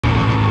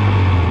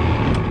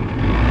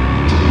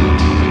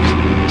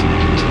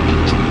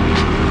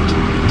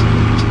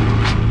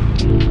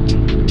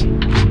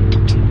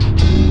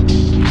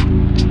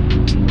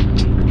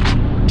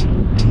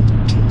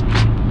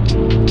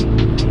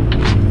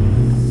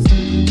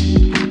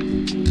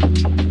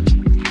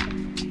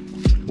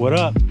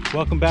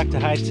Welcome back to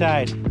High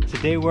Tide.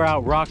 Today we're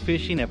out rock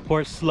fishing at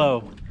Port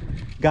Slow.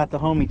 Got the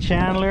homie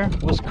Chandler.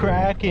 What's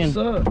cracking?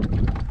 What's up?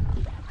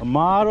 A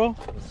model.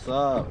 What's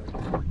up?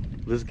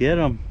 Let's get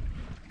him.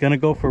 Gonna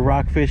go for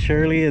rockfish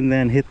early and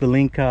then hit the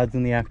Lingcods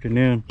in the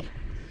afternoon.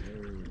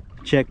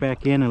 Check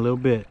back in a little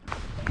bit.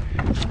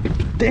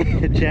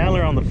 Damn,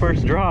 Chandler on the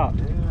first drop.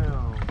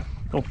 Damn.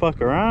 Don't fuck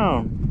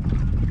around.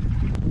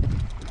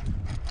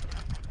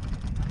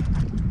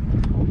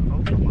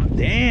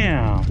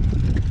 Damn.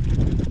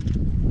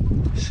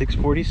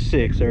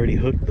 646. I already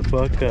hooked the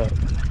fuck up.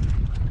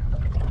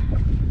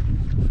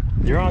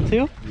 You're on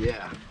too?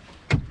 Yeah.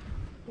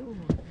 Oh,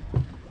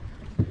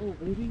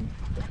 baby.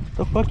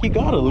 The fuck you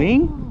got, a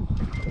ling?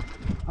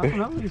 I don't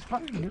know, he's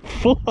fighting it.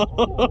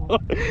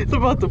 It's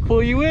about to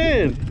pull you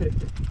in.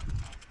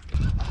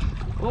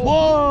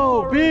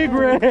 Whoa, big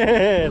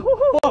red.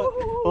 Fuck.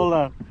 Hold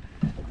on.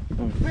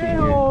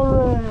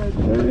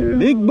 Red.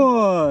 Big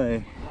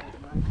boy.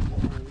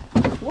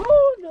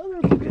 Whoa,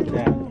 another big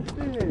fish.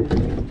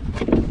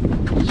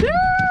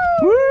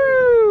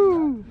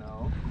 Woo!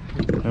 No.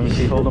 Let me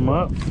see, hold him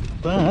up.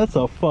 That's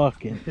a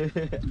fucking,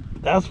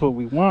 that's what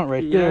we want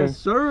right there. Yes,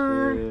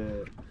 sir.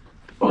 Yeah.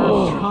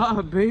 First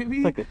drop, baby.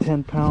 It's like a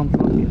 10-pound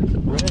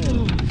fucking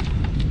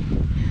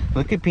red.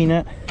 Look at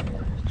Peanut.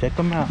 Check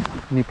them out.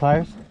 Any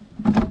pliers?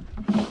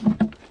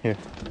 Here.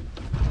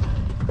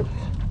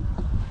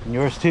 And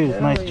yours too. It's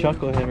a nice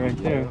chucklehead right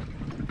there.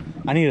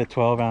 I need a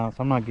 12 ounce.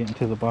 I'm not getting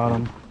to the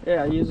bottom.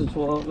 Yeah, I used a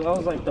 12. That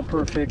was like the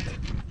perfect.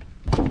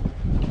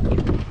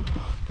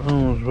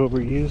 Oh, is what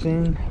we're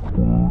using.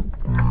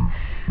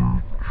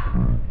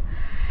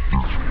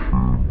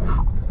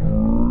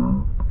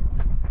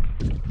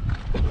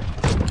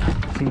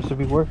 Seems to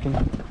be working.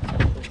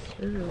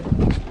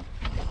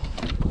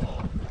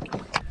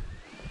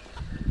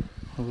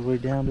 All the way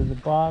down to the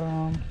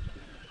bottom,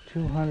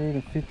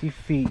 250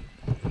 feet.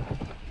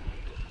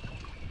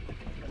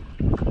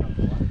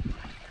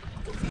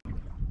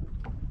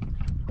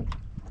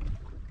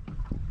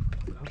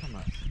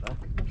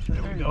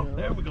 There we go,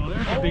 there we go,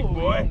 there's a big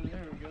boy.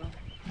 There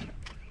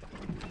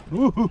we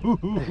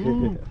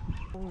go.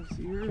 Oh,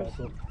 serious?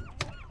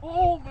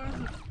 Oh,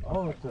 man.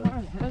 Oh, it's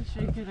My head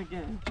shaking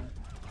again.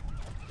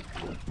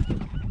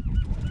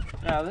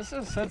 Yeah, this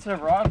is a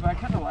sensitive rod, but I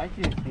kind of like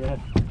it. yeah.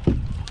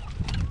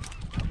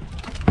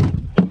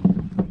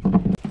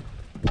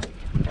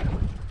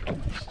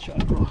 Nice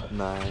chuckle.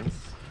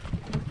 Nice.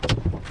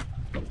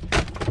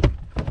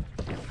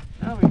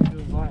 Now he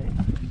feels light.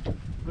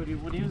 But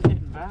when he was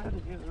getting bad,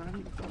 he was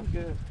running so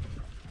good.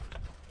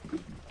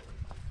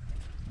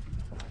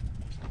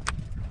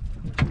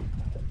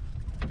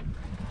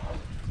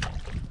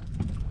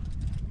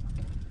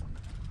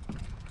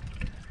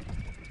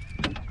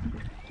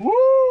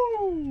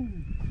 Woo!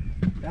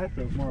 That's a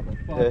more of a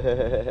fuck.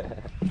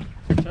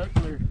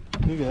 Chuckler.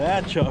 Look at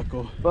that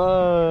chuckle.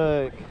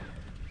 Fuck.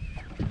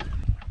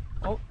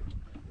 Oh.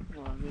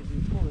 Come on,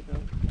 maybe pull it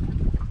down.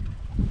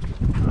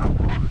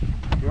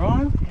 You're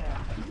on?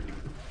 Yeah.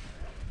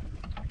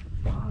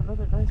 Oh,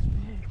 another nice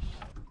fish.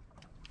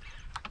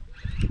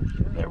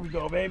 There we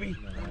go, baby.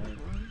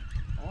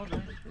 Oh,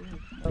 nice fish.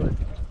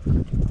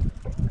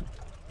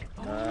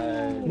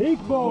 Nice. Big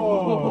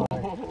boy.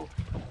 Oh.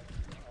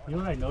 You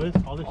know what I noticed?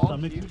 All their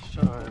stomachs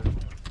are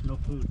no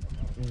food.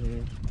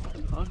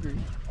 Hungry.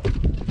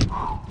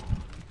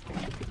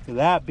 Look at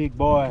that big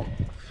boy.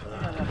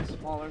 I have a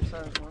smaller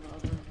size one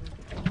over here.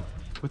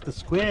 With the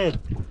squid.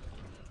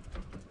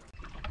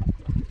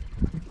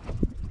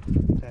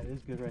 That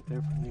is good right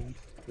there for me.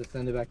 Just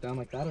send it back down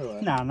like that or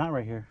what? Nah, not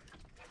right here.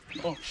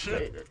 Oh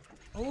shit.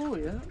 Oh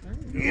yeah.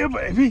 Yeah,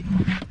 baby.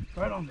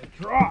 Right on the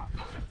drop.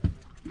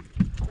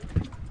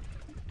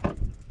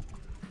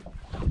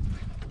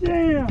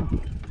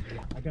 Damn.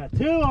 I got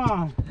two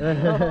on.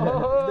 Damn.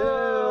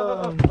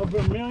 A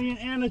vermilion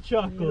and a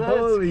chuckle.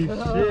 Holy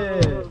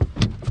shit.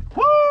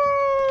 Woo!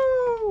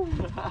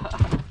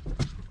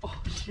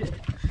 Oh shit.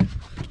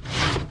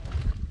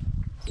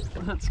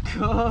 Let's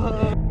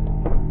go.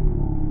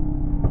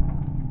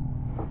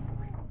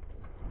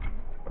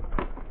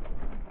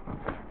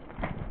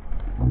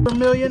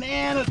 Vermilion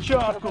and a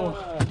chuckle.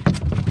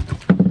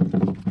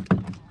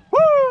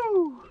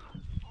 Woo!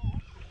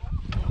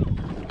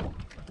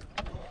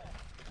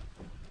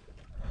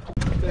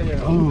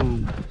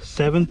 Boom.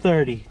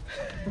 7:30.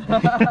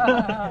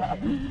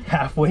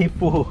 Halfway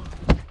full.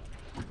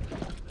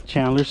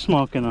 Chandler's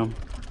smoking them.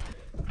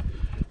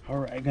 All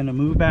right, gonna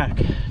move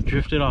back.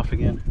 Drift it off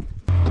again.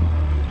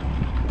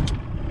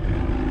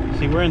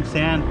 See, we're in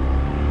sand.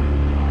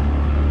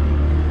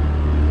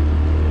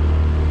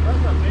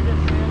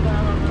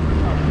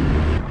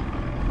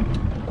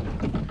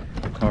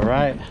 All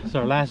right, it's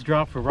our last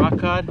drop for rock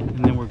cod,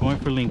 and then we're going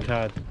for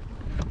lingcod.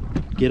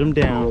 Get them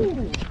down.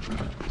 Ooh.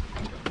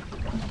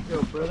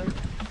 Yo, brother.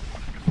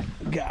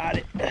 Got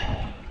it.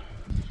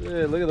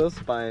 Shit, look at those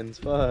spines.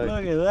 Fuck.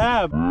 Look at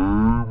that.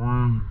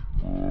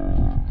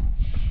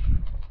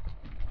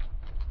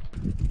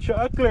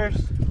 Chucklers.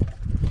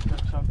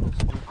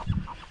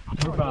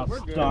 We're about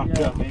stocked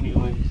up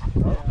anyways.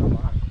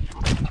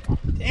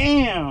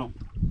 Damn.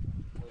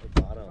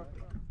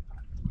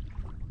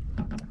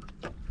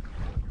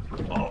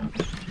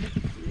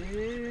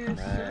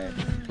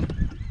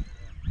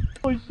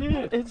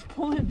 It's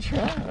pulling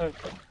track.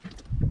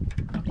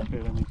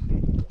 Here, let me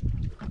see.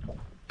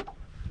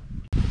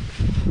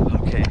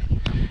 Okay,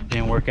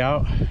 didn't work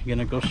out.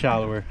 Gonna go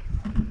shallower.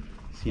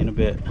 See you in a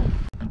bit.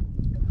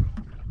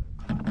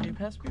 Can you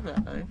pass me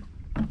that knife?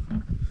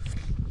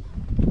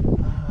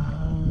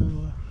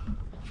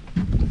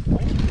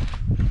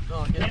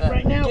 Oh, get that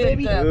right now, get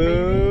baby. That, baby.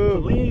 The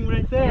lean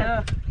right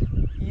there.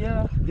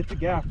 Yeah. Yeah. Get the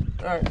gap.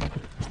 All right.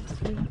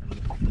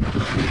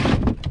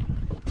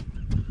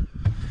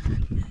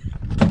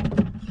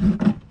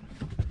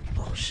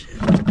 Oh shit.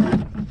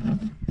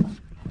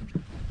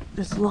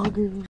 This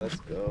logger. Let's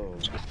go.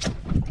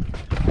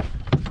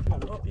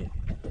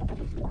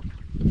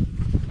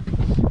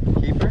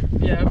 Keeper?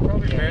 Yeah,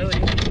 probably barely.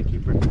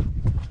 Keeper.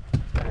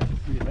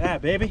 Look at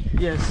that, baby.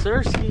 Yes,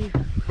 sir, Steve.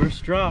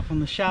 First drop on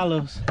the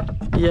shallows.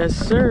 Yes,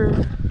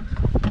 sir.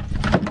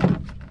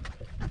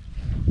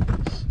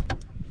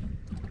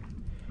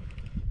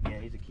 Yeah,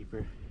 he's a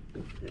keeper.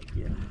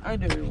 Yeah. I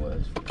knew he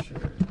was for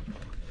sure.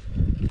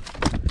 Do you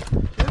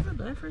have a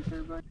knife right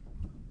there, bud?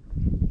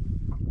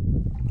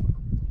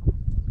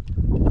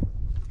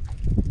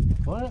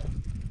 What?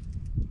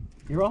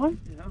 You're on?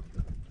 Yeah.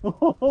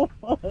 Oh,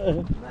 fuck.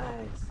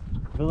 Nice.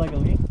 Feel like a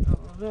link? Oh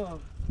no.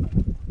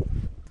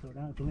 Throw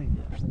down the link.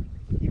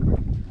 Keeper.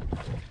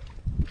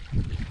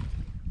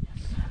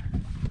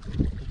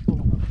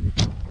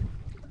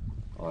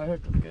 Oh, I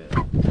hooked him good.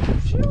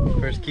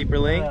 First keeper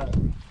link.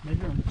 Measure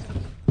him.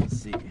 Let's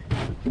see.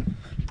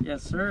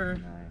 Yes, sir.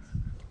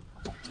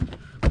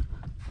 Nice.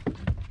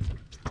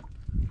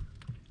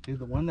 Dude,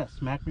 the one that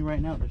smacked me right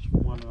now, there's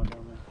one down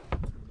there.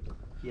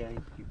 Yeah, he's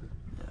a keeper.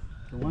 Yeah.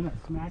 The one that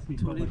smacked me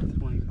 20 felt like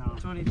 20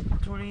 pounds.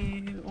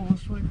 20,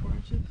 almost 24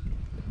 inches.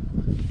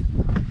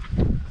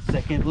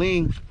 Second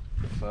link.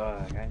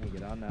 Fuck, I need to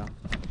get on now.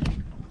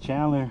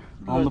 Chandler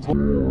on the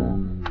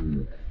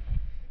board.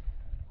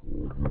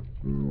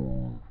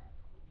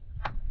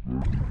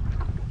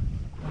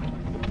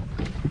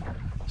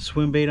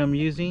 Swim bait I'm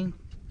using,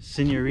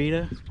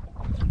 Senorita.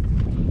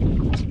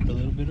 A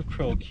little bit of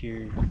croak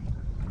here.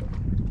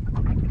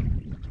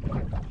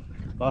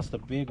 Lost a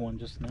big one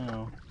just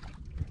now.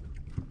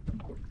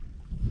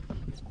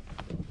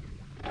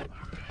 Alright.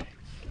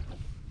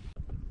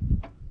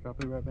 Drop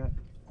it right back.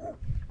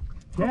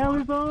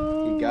 Chandler's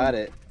on! You got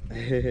it.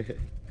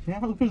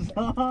 Chandler's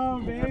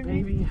on, baby! Yeah,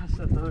 baby has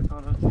that hook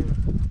on it too.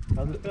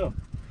 How's it feel?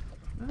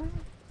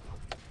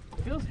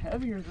 It feels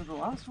heavier than the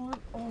last one.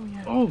 Oh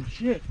yeah. Oh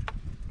shit!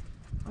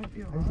 Might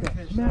be a I just got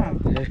rockfish.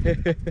 smacked.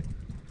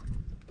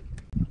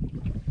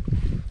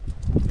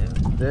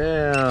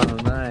 Damn,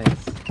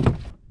 nice.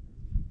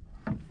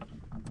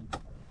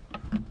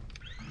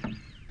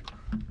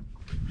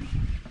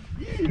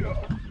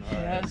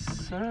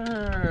 Yes,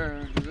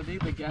 sir. Does it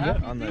need the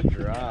gap? On the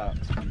drop.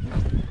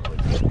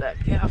 Put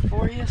that gap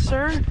for you,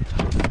 sir.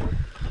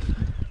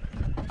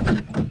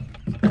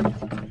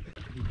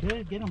 You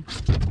good? Get him.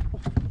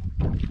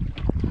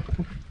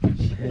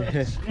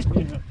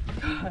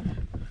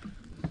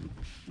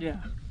 Yeah.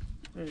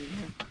 There you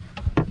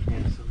go.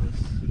 Okay, so this.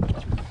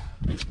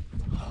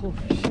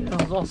 Holy shit, I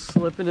was all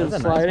slipping and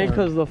That's a nice sliding one.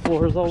 because the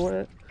floor is all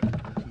wet.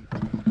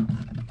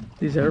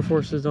 These Air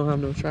Forces don't have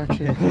no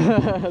traction.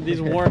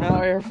 These worn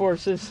out Air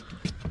Forces.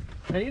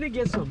 I need to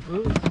get some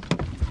boots.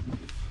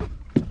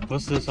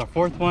 What's this? Our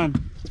fourth one.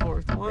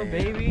 Fourth one,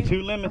 baby.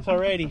 2 limits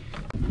already.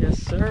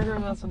 Yes, sir.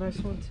 That's a nice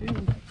one, too.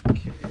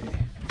 Okay.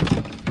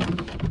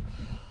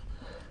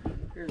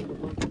 Here's the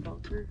monkey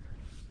bunker.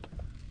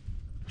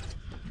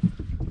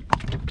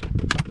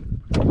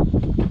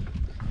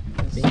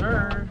 Yes,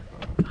 sir.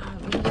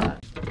 God, look at that.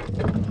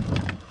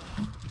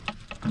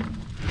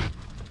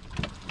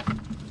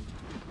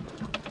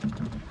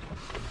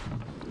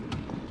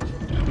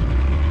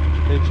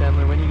 Hey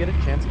Chandler, when you get a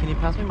chance, can you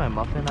pass me my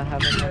muffin I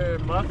have in there? Your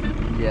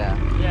muffin? Yeah.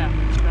 Yeah,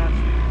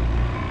 gotcha.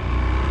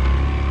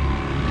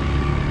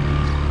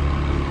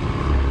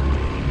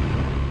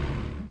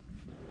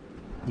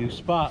 New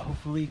spot.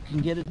 Hopefully you can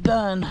get it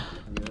done.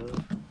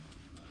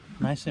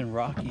 Nice and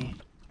rocky.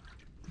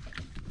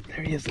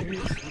 There he is. There he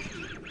is.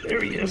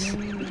 There he is.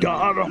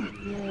 Got him.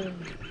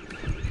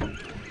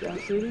 Yeah,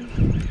 see?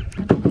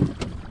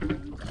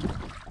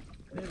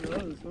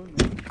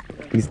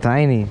 He's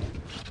tiny.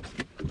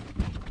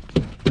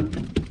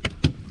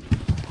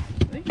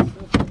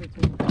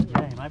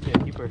 Yeah, he might be a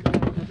keeper. I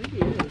think he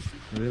is.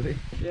 Really?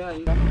 Yeah.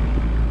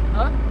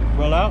 Huh?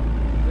 Roll out.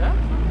 Yeah.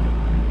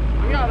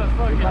 We got a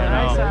fucking I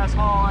know. nice ass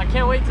haul. I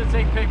can't wait to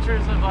take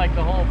pictures of like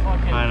the whole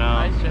fucking I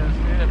know. ice chest,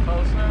 dude, and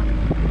post them.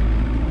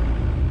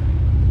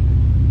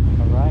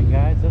 Alright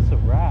guys, that's a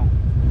wrap.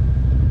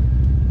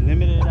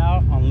 Limited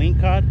out on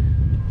Lingcod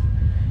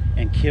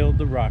and killed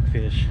the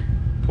rockfish.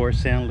 Poor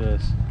San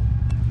Luis.